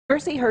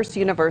Mercyhurst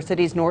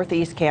University's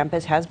Northeast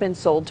campus has been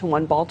sold to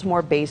one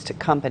Baltimore-based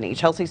company.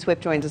 Chelsea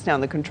Swift joins us now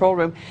in the control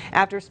room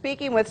after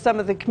speaking with some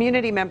of the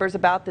community members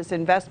about this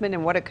investment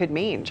and what it could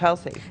mean.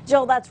 Chelsea.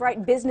 Jill, that's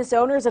right. Business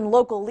owners and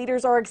local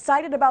leaders are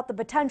excited about the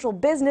potential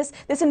business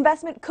this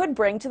investment could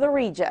bring to the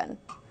region.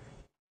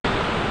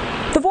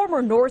 The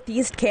former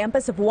Northeast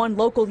campus of one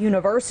local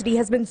university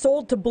has been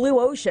sold to Blue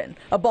Ocean,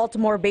 a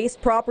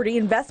Baltimore-based property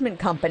investment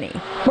company.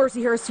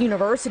 Mercyhurst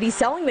University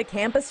selling the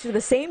campus to the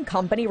same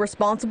company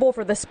responsible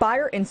for the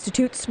Spire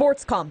Institute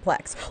Sports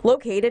Complex,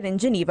 located in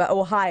Geneva,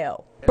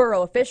 Ohio.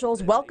 Borough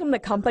officials welcome the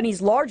company's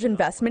large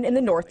investment in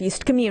the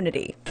Northeast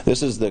community.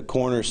 This is the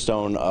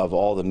cornerstone of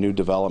all the new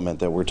development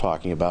that we're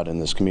talking about in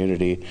this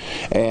community,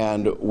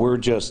 and we're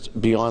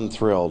just beyond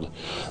thrilled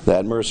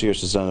that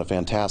Mercyhurst has done a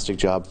fantastic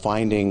job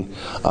finding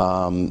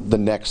the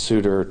next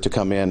suitor to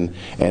come in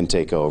and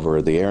take over.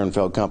 The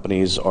Ehrenfeld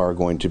companies are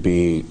going to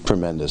be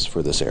tremendous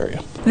for this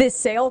area. This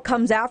sale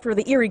comes after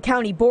the Erie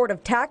County Board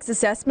of Tax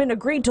Assessment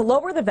agreed to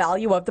lower the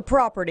value of the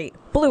property.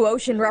 Blue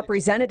Ocean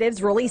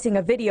representatives releasing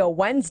a video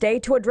Wednesday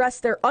to address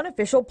their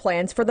unofficial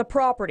plans for the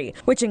property,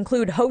 which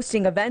include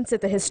hosting events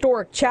at the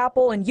historic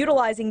chapel and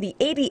utilizing the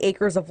 80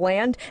 acres of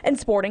land and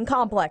sporting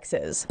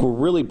complexes. We're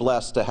really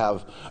blessed to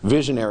have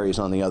visionaries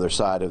on the other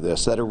side of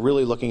this that are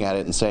really looking at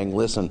it and saying,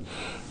 listen,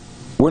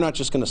 we're not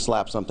just going to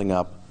slap something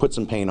up, put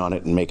some paint on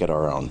it and make it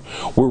our own.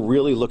 We're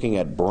really looking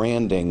at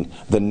branding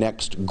the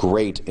next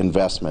great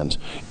investment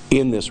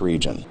in this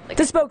region.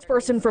 The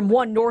spokesperson from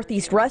one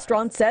Northeast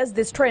restaurant says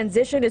this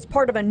transition is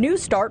part of a new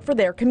start for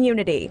their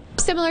community.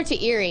 Similar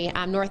to Erie,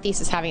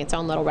 Northeast is having its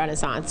own little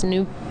renaissance.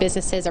 New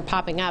businesses are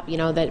popping up. You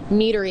know, the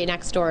YourErie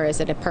next door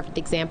is a perfect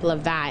example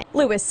of that.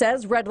 Lewis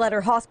says Red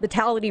Letter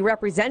hospitality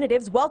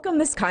representatives welcome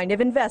this kind of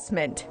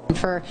investment.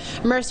 For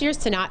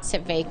Mercyhurst to not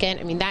sit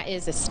vacant, I mean, that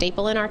is a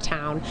staple in our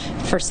town.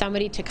 For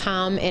somebody to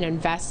come and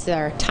invest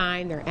their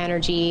time, their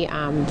energy,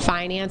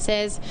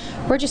 finances,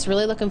 we're just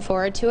really looking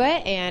forward to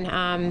it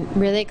and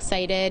really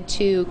excited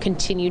to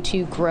continue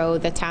to grow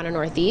the town of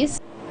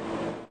Northeast.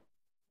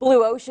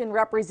 Blue Ocean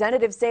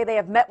representatives say they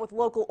have met with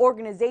local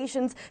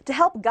organizations to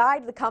help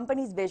guide the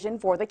company's vision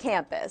for the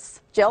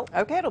campus. Jill?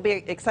 Okay, it'll be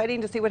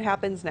exciting to see what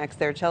happens next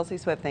there. Chelsea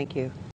Swift, thank you.